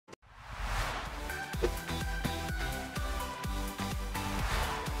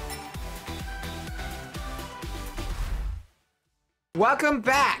Welcome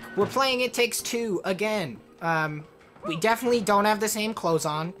back! We're playing It Takes Two again. We definitely don't have the same clothes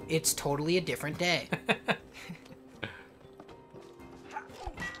on. It's totally a different day.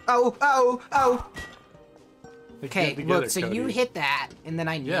 Oh! Okay, look, so Cody. You hit that, and then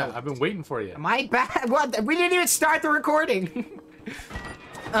I knew. Yeah, I've been waiting for you. Am I bad? What? We didn't even start the recording!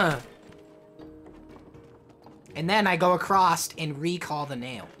 And then I go across and recall the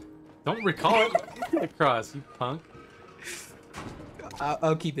nail. Don't recall it across, you punk.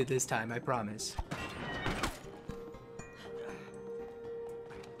 I'll keep it this time, I promise.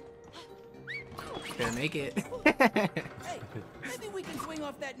 Better make it. Hey, maybe we can swing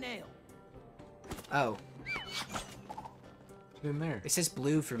off that nail. Oh. Get in there. It says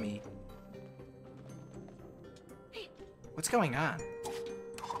blue for me. What's going on?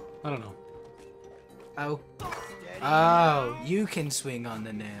 I don't know. Oh. Oh, you can swing on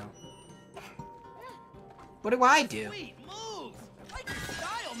the nail. What do I do? Sweet move. Like your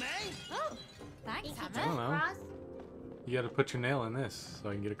style, man. Oh, thanks, I don't know. You gotta put your nail in this so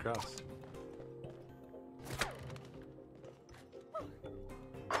I can get across.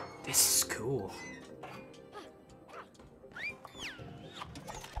 This is cool.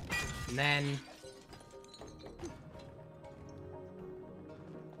 And then...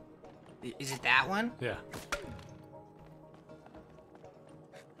 Is it that one? Yeah.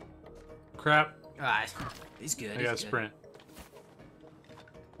 Crap. Ah, he's good. I got sprint.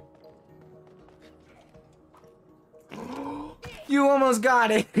 You almost got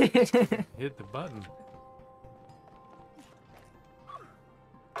it. Hit the button.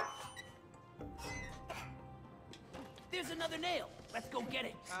 There's another nail. Let's go get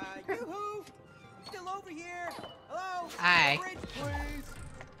it. Yoo-hoo! Still over here. Hello? Hi. Bridge, please.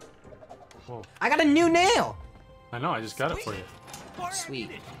 Whoa. I got a new nail. I know, I just got it for you. Sweet.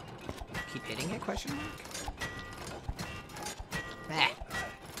 Keep hitting it, question mark? Ah.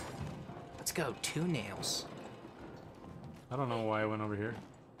 Let's go, 2 nails. I don't know why I went over here.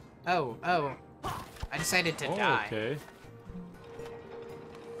 Oh. I decided to die. Okay.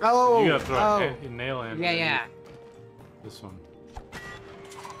 Oh, you gotta throw a nail in. Yeah. This one.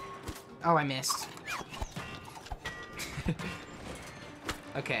 Oh, I missed.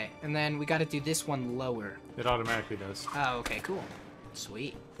 Okay, and then we gotta do this one lower. It automatically does. Oh, okay, cool.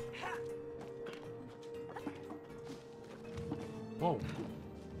 Sweet. Whoa.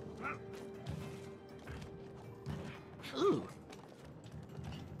 Ooh.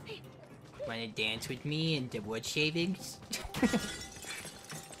 Wanna dance with me in the wood shavings?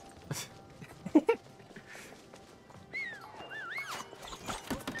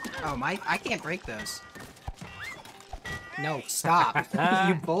 Oh, I can't break those. No, stop.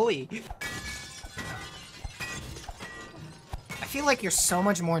 You bully. I feel like you're so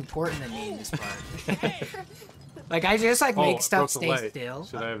much more important than me in this part. Like, I just, like, make stuff stay still.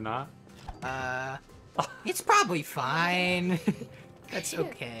 Should I have not? It's probably fine. That's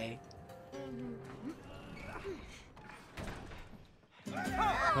okay.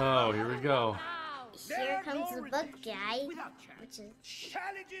 Oh, here we go. Here comes the book guy, which is...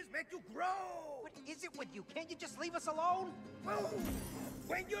 Challenges make you grow. What is it with you? Can't you just leave us alone? Oh,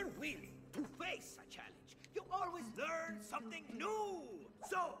 when you're willing to face a challenge, you always learn something new.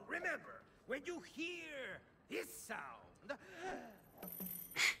 So, remember, when you hear this sound,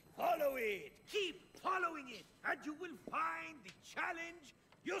 follow it. Keep following it, and you will find the challenge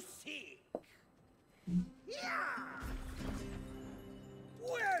you seek. Yeah!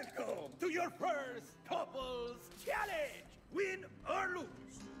 Welcome to your first couples challenge. Win or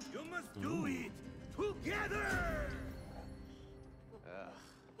lose, you must do it together.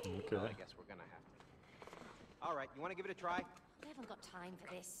 Okay. Well, I guess we're gonna have to. All right, you want to give it a try? We haven't got time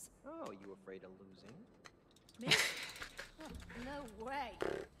for this. Oh, you afraid of losing? Me? Oh, no way.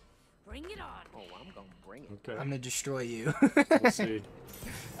 Bring it on. Oh, I'm gonna bring it. Okay. I'm gonna destroy you. We'll see.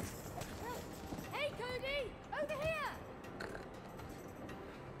 Hey, Cody! Over here!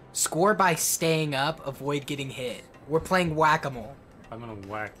 Score by staying up, avoid getting hit. We're playing whack-a-mole. I'm gonna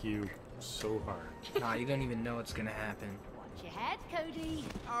whack you so hard. Nah, you don't even know what's gonna happen. Watch your head, Cody.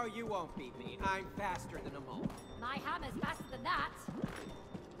 Oh, you won't beat me. I'm faster than a mole. My hammer's faster than that.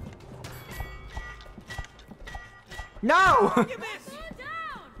 No! You miss. Slow down!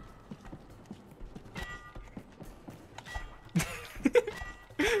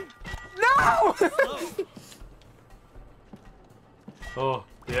 No! Oh,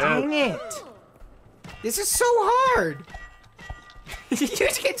 yeah. Dang it! This is so hard! You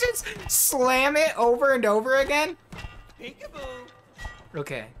can just slam it over and over again? Peekaboo.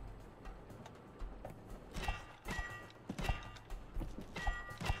 Okay.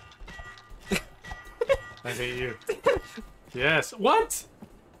 I hate you. Yes. What?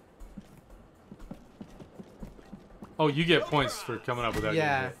 Oh, you get points for coming up with that.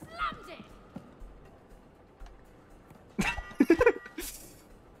 Yeah.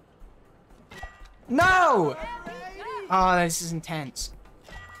 No! Oh, this is intense.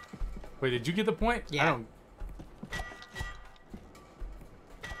 Wait, did you get the point? Yeah. I don't...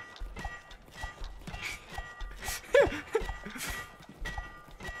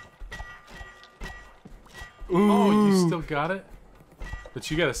 Oh, you still got it? But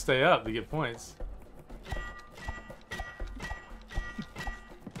you gotta stay up to get points.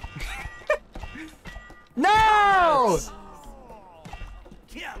 No!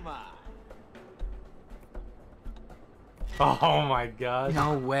 Come on. Oh my god.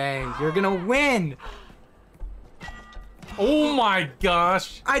 No way. You're gonna win. Oh my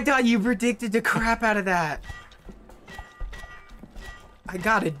gosh. I thought you predicted the crap out of that. I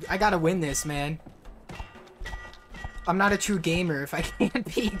gotta win this, man. I'm not a true gamer if I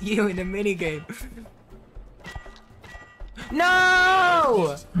can't beat you in a minigame.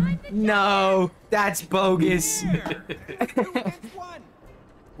 No! No, that's bogus.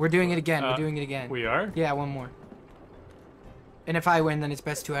 We're doing it again. We're doing it again. We are? Yeah, one more. And if I win, then it's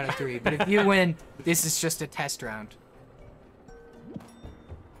best 2 out of 3. But if you win, this is just a test round.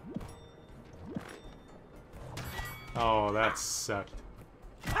 Oh, that sucked.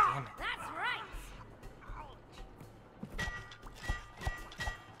 Damn it. That's right.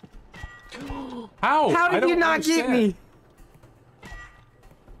 How? How I did don't you not understand. get me?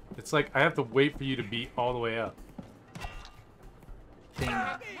 It's like I have to wait for you to be all the way up. Dang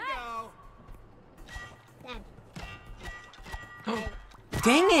Dad. it.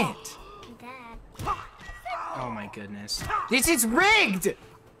 Dang it! Dad. Oh my goodness. This is rigged! Say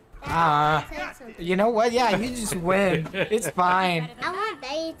something. You know what? Yeah, you just win. It's fine. I want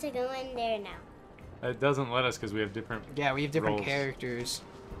Betty to go in there now. It doesn't let us because we have different. Yeah, we have different roles. characters.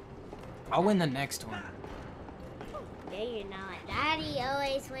 I'll win the next one. No, you're not. Daddy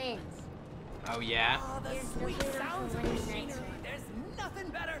always wins. Oh, yeah? Oh, the There's sweet nothing sounds of wrong with machinery. winning next There's nothing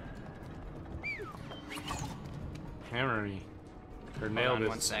better. Hammer me. Or Hold nail on, this.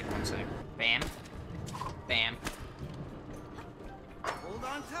 one sec. Bam. Bam. Hold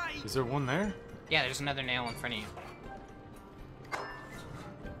on tight. Is there one there? Yeah, there's another nail in front of you.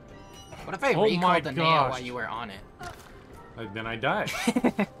 What if I Oh my recalled the nail gosh. while you were on it? Then I die.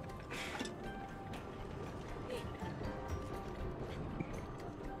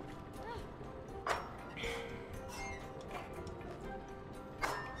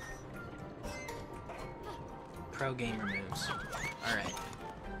 Pro gamer moves. Alright.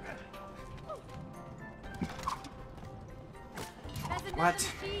 There's another What?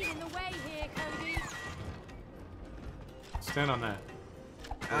 machine in the way here, Cody. Stand on that.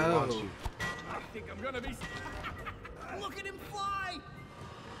 Oh. Launch you. I think I'm gonna be. Look at him fly.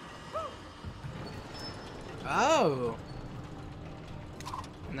 Oh.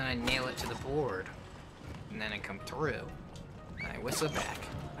 And then I nail it to the board. And then I come through. And I whistle back.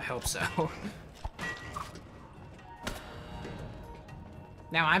 I hope so.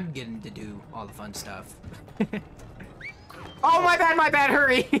 Now I'm getting to do all the fun stuff. Oh, my bad,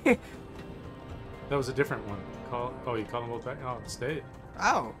 hurry! That was a different one. Oh, you call them both back? Oh, stay.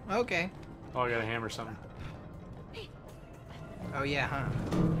 Oh, okay. Oh, I gotta hammer something. Oh, yeah, huh?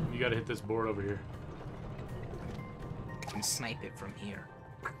 You gotta hit this board over here. I can snipe it from here.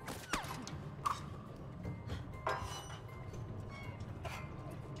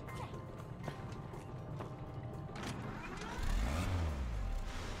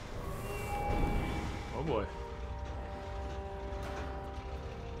 Oh boy.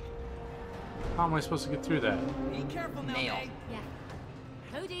 How am I supposed to get through that? Be careful now, Nail. Meg. Yeah.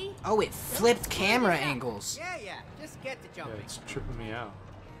 Cody, Oh, it flipped camera angles. Yeah. Just get to Yeah, jumping. it's tripping me out.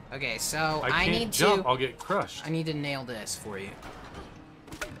 Okay, so I I can't need jump. to. I'll get crushed. I need to nail this for you.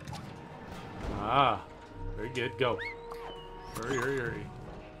 Ah, very good. Go. Hurry.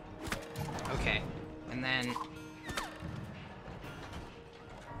 Okay, and then.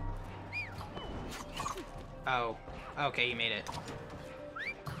 Oh, okay, you made it.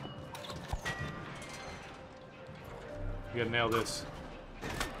 You gotta nail this.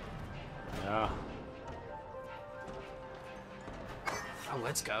 Yeah. Oh,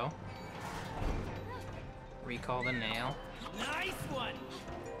 let's go. Recall the nail, Nice one.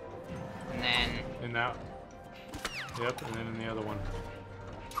 and then. And now. Yep, and then in the other one.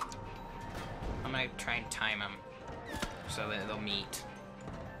 I'm gonna try and time them so that they'll meet.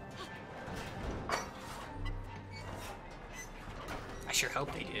 I sure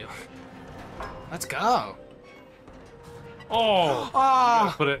hope they do. Let's go. Oh! You Oh,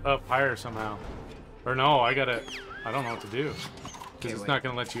 gotta put it up higher somehow. Or no, I don't know what to do. Because Okay, it's wait. not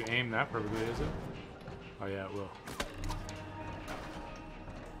going to let you aim that perfectly, is it? Oh, yeah, it will.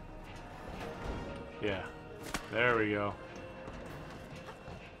 Yeah. There we go.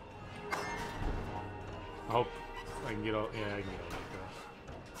 I hope I can get all... Yeah, I can get all like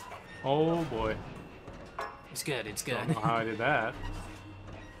that. Oh, boy. It's good, it's I good. don't know how I did that.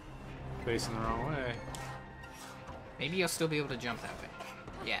 Facing the wrong way. Maybe you'll still be able to jump that way.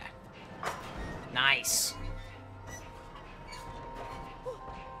 Yeah. Nice.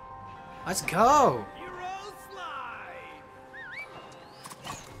 Let's go. Hero slide.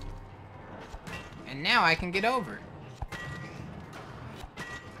 And now I can get over.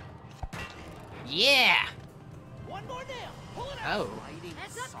 Yeah. One more nail. Pull it out. Oh.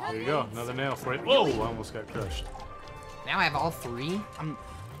 There you go. Another nail for it. Whoa! I almost got crushed. Now I have all three. I'm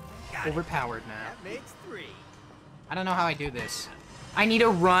overpowered now. That makes 3. I don't know how I do this. I need to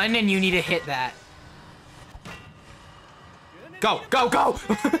run and you need to hit that. Go, go, go!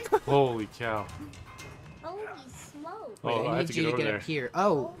 Holy cow. Holy smoke. Oh, Wait, I I have to need you get to over get there. up here.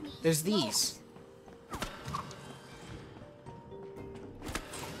 Oh, there's these.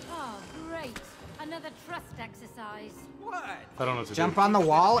 Oh, great. Another trust exercise. What? I don't know what to Jump do. on the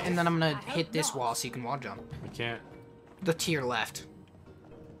wall, and then I'm gonna I hope hit this not. wall so you can wall jump. I can't. The to your left.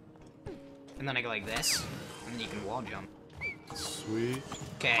 And then I go like this, and then you can wall jump. Sweet.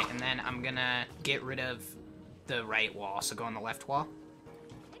 Okay, and then I'm gonna get rid of the right wall, so go on the left wall.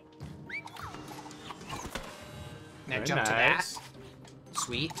 Now Very jump to that. nice.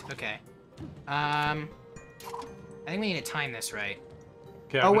 Sweet, okay. I think we need to time this right.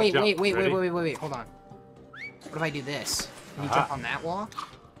 Okay, Oh, I'm gonna wait, jump. wait, Ready? wait, hold on. What if I do this? Can you Aha. jump on that wall?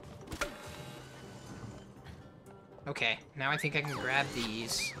 Okay, now I think I can grab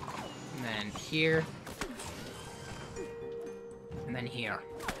these, and then here, and then here.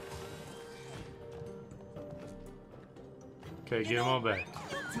 Okay, get them all back.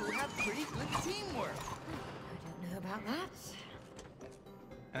 You two have pretty good teamwork. I don't know about that.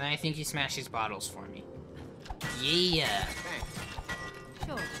 And then I think you smash these bottles for me. Yeah!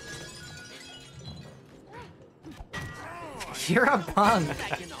 Sure. You're a punk!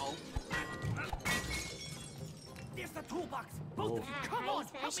 You know. There's the toolbox. Both of you, Ah, come how on, you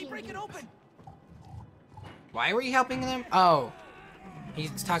help me smashing break it these? open. Why were you helping them? Oh.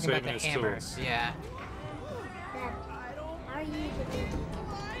 He's talking about Saving the his hammer. tools. Yeah. Dad, how are you getting?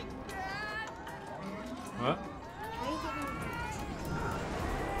 What? How are you getting?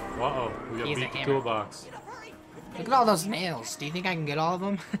 Uh-oh. We got He has a beat the hammer. toolbox. Look at all those nails. Do you think I can get all of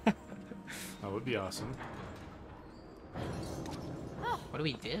them? That would be awesome. What do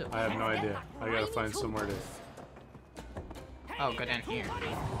we do? I have no idea. I gotta find somewhere to... Oh, go down here.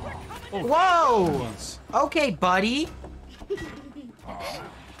 Oh, Whoa! jeez. Okay, buddy.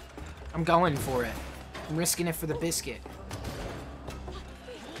 I'm going for it. I'm risking it for the biscuit.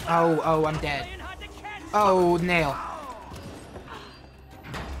 Oh, I'm dead. Oh, nail.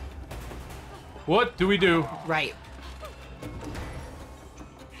 What do we do? Right.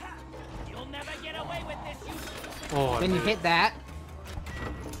 You'll never get away with this, you Oh, I Then you did it. hit that.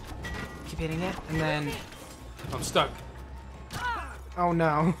 Keep hitting it, and then... I'm stuck. Oh,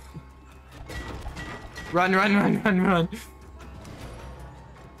 no. Run, run, run, run, run.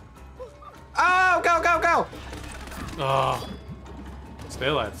 Oh, go, go, go! Oh. Stay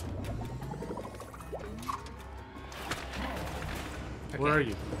alive. Where Okay. are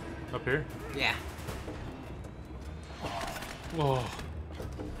you? Up here? Yeah. Whoa.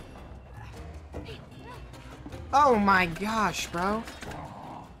 Oh my gosh, bro.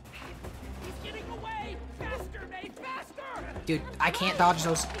 He's getting away. Faster, mate, faster. Dude, I can't dodge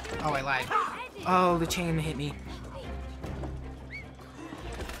those. Oh, I lied. Oh, the chain hit me.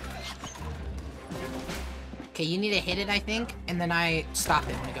 Okay, you need to hit it, I think, and then I stop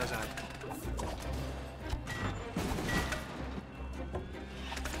it when it goes up.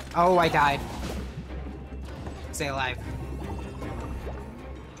 Oh, I died. Stay alive.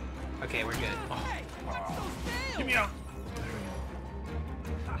 Okay, we're good. Give me out.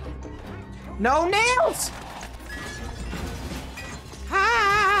 No nails!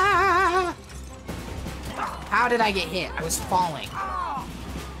 Ah! How did I get hit? I was falling.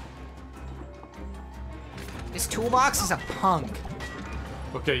 This toolbox is a punk.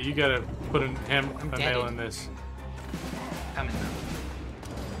 Okay, you gotta put a nail deaded. in this. Coming though.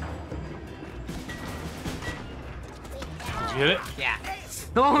 Did you hit it? Yeah.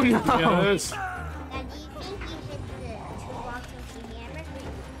 Oh Yeah, no! it is. Dad, do you think you hit the toolbox with the hammer?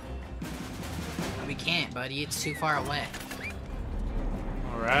 We can't, buddy. It's too far away.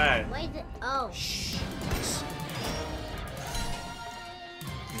 Alright. Why the? Oh. Shh.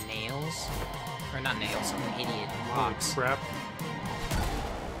 Nails. nails. Or not nails, I'm an idiot. Holy Rocks. crap.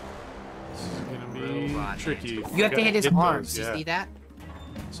 This is gonna be Robot tricky. hands. You have to Gotta hit his arms. those, You yeah. see that?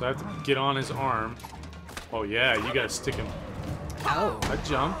 So I have to get on his arm. Oh yeah, you gotta stick him. Oh. I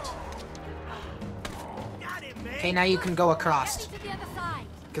jumped. Got him, man. Okay, now you can go across. To the other side.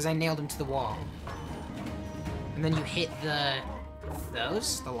 Because I nailed him to the wall. And then you hit the...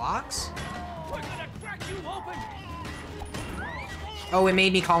 the locks? We're gonna crack you open. Oh, it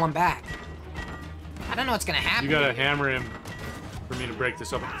made me call him back. I don't know what's gonna happen. You gotta hammer him for me to break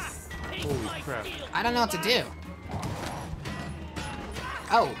this open. Holy crap. I don't know what to do.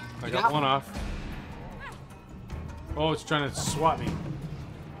 Oh, I you got one off. Oh, it's trying to swat me.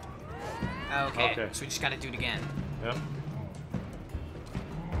 Okay, Okay. so we just gotta do it again. Yep.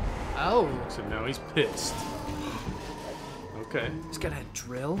 Oh, So now he's pissed. Okay. just gotta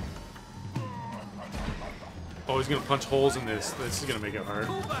drill. Oh, he's gonna punch holes in this. This is gonna make it hard.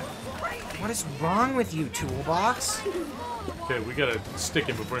 What is wrong with you, Toolbox? Okay, we gotta stick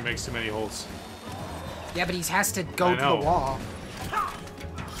him before he makes too many holes. Yeah, but he has to go I to the know. wall.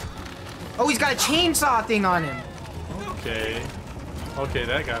 Oh, he's got a chainsaw thing on him. Okay. Okay,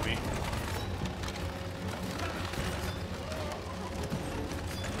 that got me.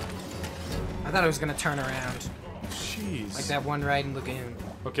 I thought it was gonna turn around. Jeez. Like that one ride in Lagoon.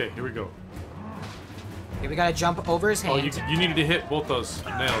 Okay, here we go. Okay, we gotta jump over his Oh, hand. you needed to hit both those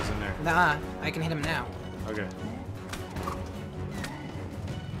nails in there. Nah, I can hit him now. Okay.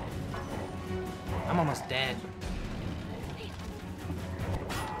 I'm almost dead.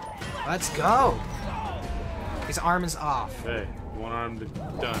 Let's go. His arm is off. Hey, one arm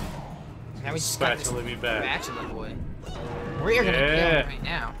done. Now we just got this Spatula me back. spatula boy. We're gonna kill Yeah. him right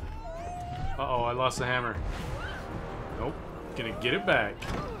now. Uh-oh, I lost the hammer. Nope. Gonna get it back.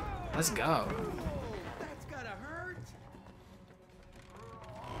 Let's go. That's gotta hurt.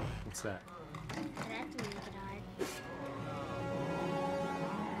 What's that? That's gonna make it hard.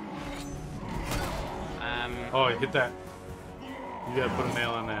 Oh, I hit that. You gotta put a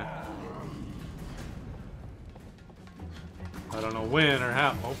nail on that. I don't know when or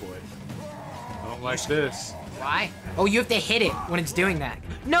how. Oh boy. I don't like this. Why? Oh, you have to hit it when it's doing that.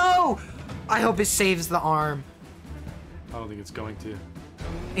 No! I hope it saves the arm. I don't think it's going to.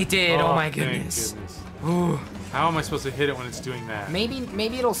 It did. Oh, my thank goodness. goodness. Ooh. How am I supposed to hit it when it's doing that? Maybe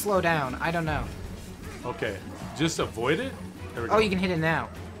it'll slow down. I don't know. Okay. Just avoid it? There we go. Oh, you can hit it now.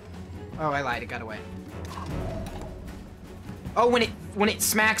 Oh, I lied. It got away. Oh, when it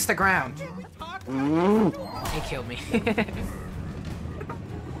smacks the ground. It killed me. That's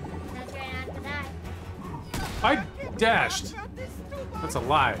right after that. I dashed. That's a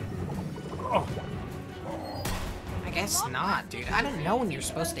lie. Oh. I guess not, dude. I don't know when you're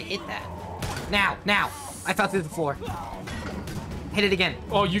supposed to hit that. Now. I fell through the floor. Hit it again.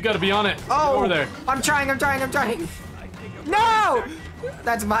 Oh, you gotta be on it. Oh, Get over there. I'm trying. No!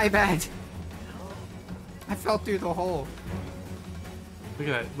 That's my bad. I fell through the hole. Look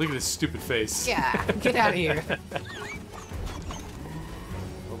at that. Look at his stupid face. Yeah, get out of here.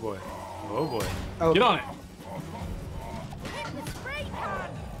 Oh boy. Oh boy. Oh. Get on it.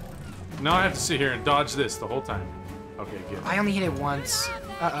 Now I have to sit here and dodge this the whole time. Okay, good. I only hit it once.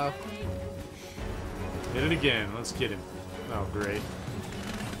 Uh-oh. Hit it again. Let's get him. Oh, great.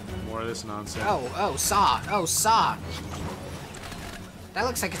 More of this nonsense. Oh, saw. That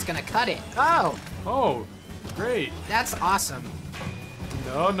looks like it's gonna cut it. Oh, Oh, great. that's awesome.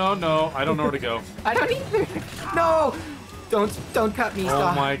 No. I don't know where to go. I don't either. No! Don't cut me, Oh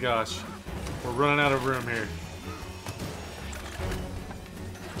stop. my gosh. We're running out of room here.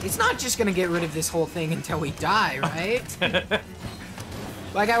 It's not just gonna get rid of this whole thing until we die, right?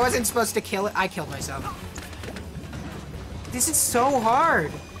 Like, I wasn't supposed to kill it. I killed myself. This is so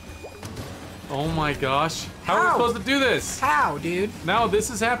hard. Oh my gosh. How are we How? supposed to do this? How, dude? Now this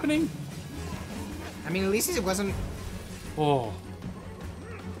is happening? I mean, at least it wasn't... Oh.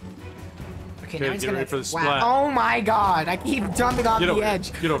 Okay, Okay, now he's get gonna... ready for the Wow. splat. Oh my god, I keep jumping off Get the over here.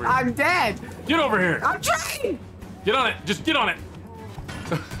 edge. Get over here. I'm dead. Get over here. I'm trying. Get on it. Just get on it.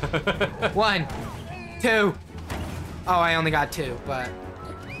 1, 2. Oh, I only got 2, but...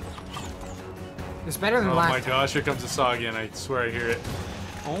 It's better than Oh last my time. gosh, here comes the saw again. I swear I hear it.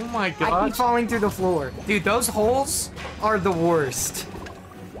 Oh my I keep gosh. falling through the floor. Dude, those holes are the worst.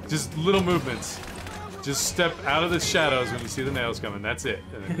 Just little movements. Just step out of the shadows when you see the nails coming. That's it.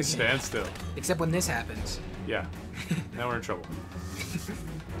 And then stand still. Except when this happens. Yeah. Now we're in trouble.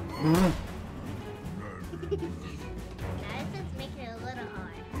 Now it's just making it a little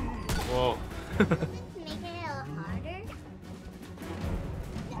hard. Whoa. Making it a little harder.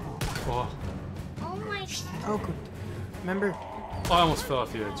 Whoa. Oh my. Oh, good. Remember, Oh, I almost fell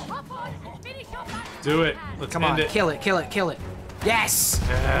off the edge. Hop on, finish off that Do it. stepdad. Let's Come end on, it. kill it, kill it, kill it. Yes!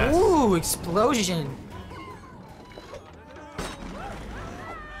 Yes. Ooh, explosion.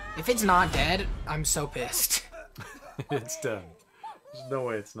 If it's not dead, I'm so pissed. It's done. There's no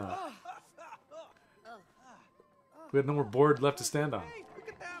way it's not. We had no more board left to stand on.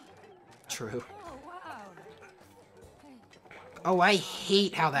 True. Oh, wow. Oh, I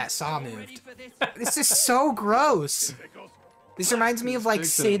hate how that saw moved. This is so gross. This reminds me of like Big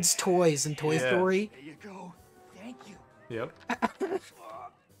time. Sid's toys in Toy Yeah. Story. There you go. Thank you. Yep.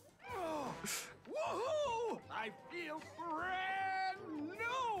 Woohoo! I feel brand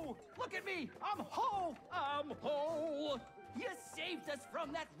new! Look at me! I'm whole! I'm whole! You saved us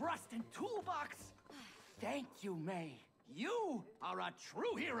from that rust and toolbox! Thank you, May. You are a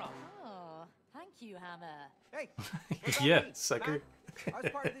true hero! Oh, thank you, Hammer. Hey, Yeah, sucker. I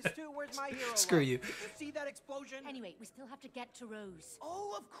was part of this too. Where's my hero? Screw line? you. Did you see that explosion? Anyway, we still have to get to Rose.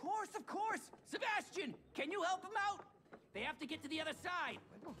 Oh, of course, of course! Sebastian, can you help him out? They have to get to the other side.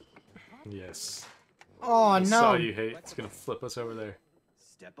 Yes. Oh I saw no. you hate. It's gonna flip us over there.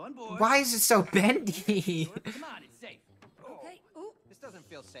 Step on board. Why is it so bendy? Come on, it's safe. Okay, ooh. This doesn't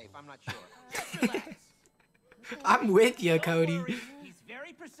feel safe. I'm not sure. Just relax. I'm with you, Don't Cody. worry, he's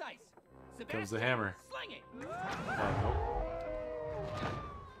very precise. Comes the Sebastian, hammer. Sling it.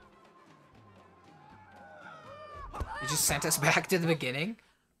 Oh, You just sent us back to the beginning?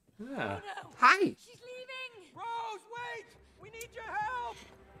 nope. Yeah. Hi. She's leaving. Rose, wait! We need your help!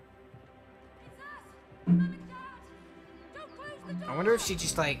 It's us. Mum and Dad. Don't close the door. I wonder if she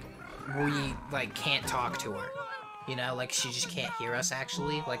just like, we like can't talk to her. You know, like she just can't hear us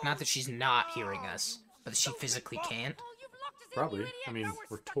actually. Like not that she's not hearing us, but she physically can't. Oh, you've locked us in, Probably. you I idiot. mean, Now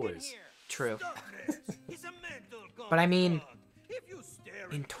we're stuck in toys. here. True. Stop this. He's a mental gone But I mean, bug. If you stare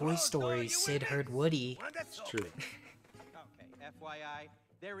in at Toy closed Story, door, you Sid will heard miss. Woody. Well, that's It's true. Okay, FYI,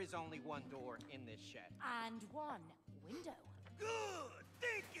 there is only one door in this shed. And one window. Good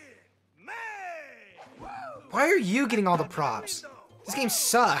thinking, May. Woo! Why are you getting all the props? This game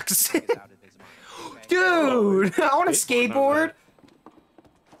sucks. It's out of his mind. Okay? Dude, I want a skateboard. Skateboard.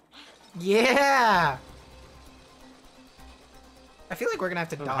 Yeah. I feel like we're gonna have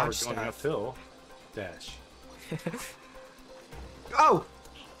to I don't know how we're dodge going stuff. uphill. Dash. Oh,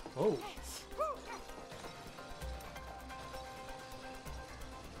 Oh.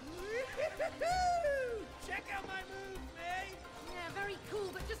 Check out my moves, May. Yeah, very cool,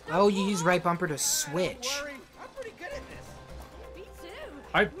 but just oh, you use right bumper to switch. Don't worry, I'm pretty good at this. me too.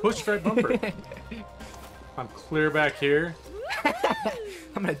 I pushed right bumper. I'm clear back here.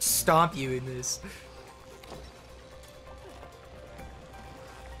 I'm gonna stomp you in this.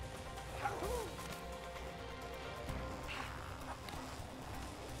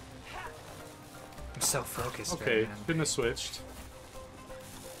 I'm so focused. Okay, right now. shouldn't have switched.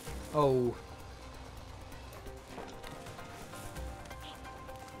 Oh.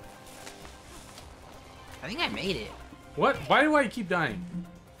 I think I made it. What? Why do I keep dying?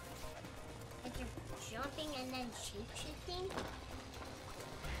 Like you're jumping and then shape-shifting?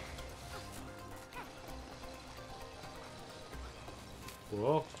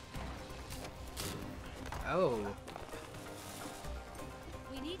 Whoa. Oh.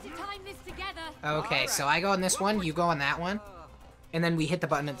 We need to time this together. Okay, so I go on this one, you go on that one, and then we hit the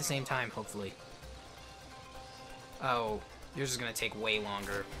button at the same time, hopefully. Oh, yours is gonna take way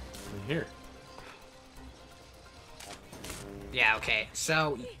longer. In here. Yeah, okay,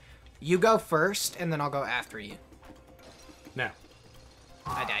 so you go first, and then I'll go after you. Now.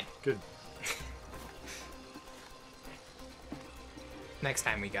 I died. Good. Next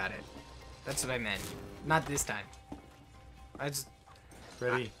time we got it. That's what I meant. Not this time. I just,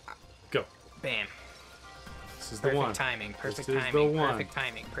 Ready? Go. bam. This is the Perfect one. timing, perfect This is the timing, one. perfect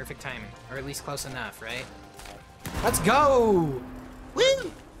timing, perfect timing. Or at least close enough, right? Let's go!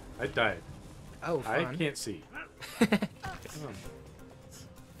 Woo! I died. Oh, I fun. can't see.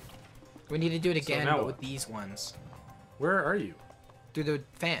 We need to do it again, now but what? with these ones. Where are you? Through the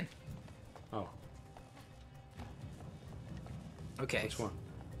fan. Oh, Okay. which one?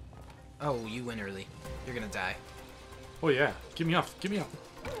 Oh, you win early. You're gonna die. Oh yeah. Get me off. Get me off.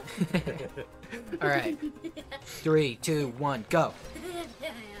 Alright. 3, 2, 1, go.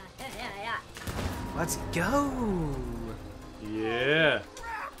 Let's go. Yeah.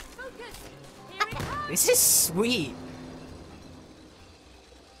 Focus. Here it comes. This is sweet.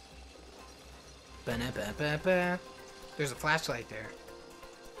 Ba-na-ba-ba-ba. There's a flashlight there.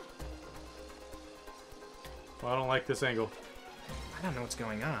 Well, I don't like this angle. I don't know what's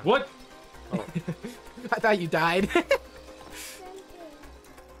going on. What? Oh, I thought you died.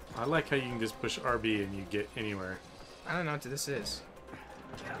 I like how you can just push RB and you get anywhere. I don't know what this is.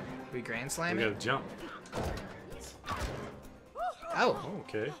 We grand We slam gotta it? jump. Oh.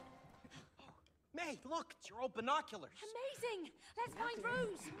 Okay. May, look, it's your old binoculars. Amazing! Let's find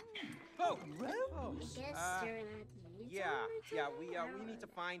Rose. Oh, I guess you're not yeah, we need to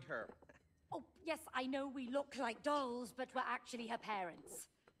find her. Oh, yes, I know we look like dolls, but we're actually her parents.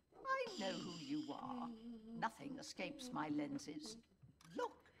 I know who you are. Nothing escapes my lenses.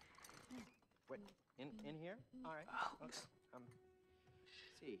 Look. What, in here? All right. Okay.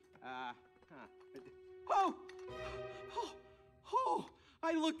 See. Oh! Oh!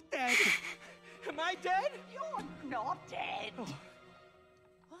 I look dead. Am I dead? You're not dead.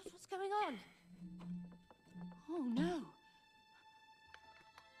 What's going on? Oh, no.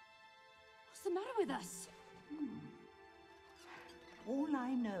 What's the matter with us? All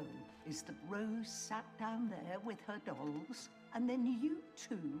I know is that Rose sat down there with her dolls, and then you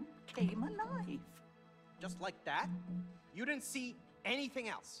two came alive. Just like that? You didn't see anything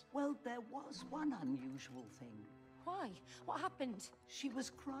else? Well, there was one unusual thing. Why? What happened? She was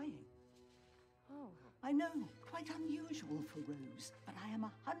crying. Oh. I know, quite unusual for Rose, but I am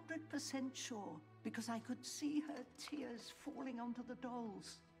 100% sure because I could see her tears falling onto the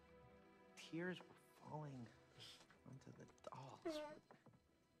dolls. Tears were falling onto the dolls.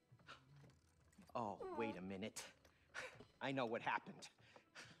 Oh, wait a minute. I know what happened.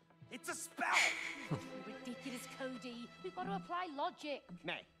 It's a spell! Ridiculous, Cody. We've got to apply logic.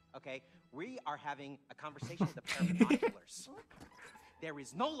 May, okay? We are having a conversation with a pair of binoculars. There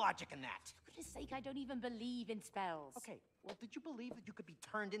is no logic in that. For goodness sake, I don't even believe in spells. Okay, well, did you believe that you could be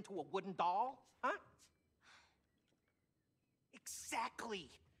turned into a wooden doll? Huh? Exactly.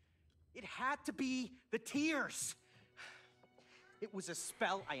 It had to be the tears. It was a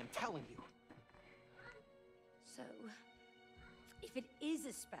spell, I am telling you. So, if it is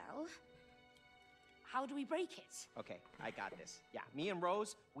a spell, how do we break it? Okay, I got this. Yeah, me and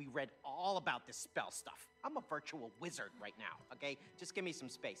Rose, we read all about this spell stuff. I'm a virtual wizard right now, okay? Just give me some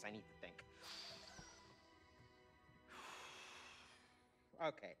space, I need to think.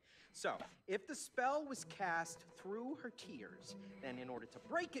 Okay, so if the spell was cast through her tears, then in order to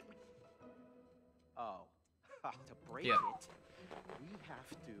break it, to break Yeah. it, we have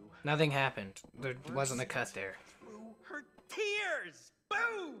to Nothing happened. There wasn't a cut there. through her tears.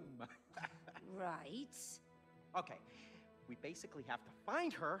 Boom! Right. Okay, we basically have to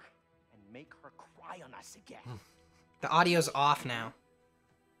find her and make her cry on us again. The audio's off now.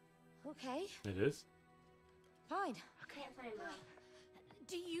 Okay, It is? fine. Can't find Mom.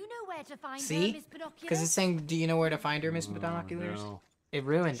 Do you know where to find her, See? Miss Binoculars? Because it's saying, do you know where to find her, Miss Binoculars? No. It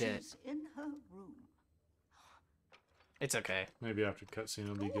ruined it. She's in her room. It's okay. Maybe after cutscene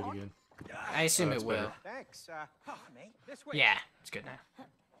it'll be good again. I assume that's it will. better. Thanks. May, this way. Yeah, it's good now.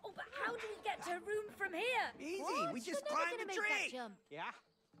 Oh, but how do we get to her room from here? Easy, What? we just We're never climb gonna the make that tree. jump. Yeah,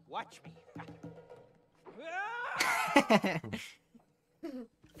 watch me.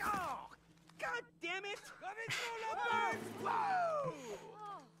 Oh, God damn it! Whoa!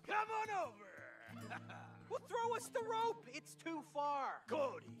 Come on over. Well, throw us the rope. It's too far.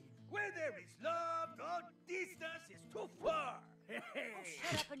 Cody, where there is love, no distance is too far. Oh,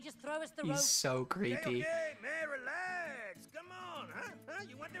 shut up and just throw us the rope. He's so creepy. Okay, man, relax. Come on, huh?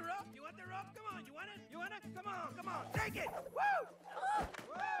 You want the rope? You want the rope? Come on, you want it? You want it? Come on, take it. Woo!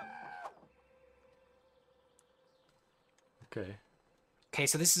 Okay. Okay,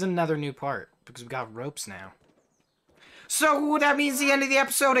 so this is another new part, because we've got ropes now. So that means the end of the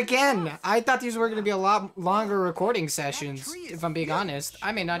episode again. I thought these were going to be a lot longer recording sessions, if I'm being honest.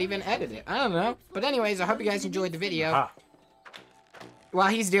 I may not even edit it. I don't know. But anyways, I hope you guys enjoyed the video. Ah, While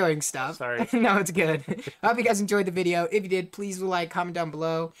he's doing stuff. Sorry. No, it's good. I hope you guys enjoyed the video. If you did, please like, comment down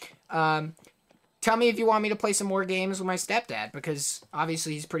below. Tell me if you want me to play some more games with my stepdad, because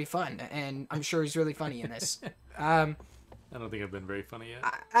obviously he's pretty fun, and I'm sure he's really funny in this. I don't think I've been very funny yet.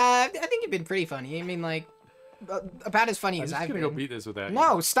 I think you've been pretty funny. I mean, like, about as funny I'm as just I've gonna been. go beat this without you.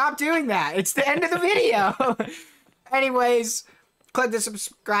 No, stop doing that. It's the end of the video. Anyways, click the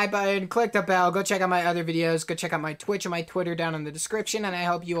subscribe button, click the bell, go check out my other videos, go check out my Twitch and my Twitter down in the description, and I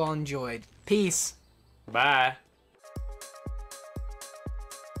hope you all enjoyed. Peace. Bye.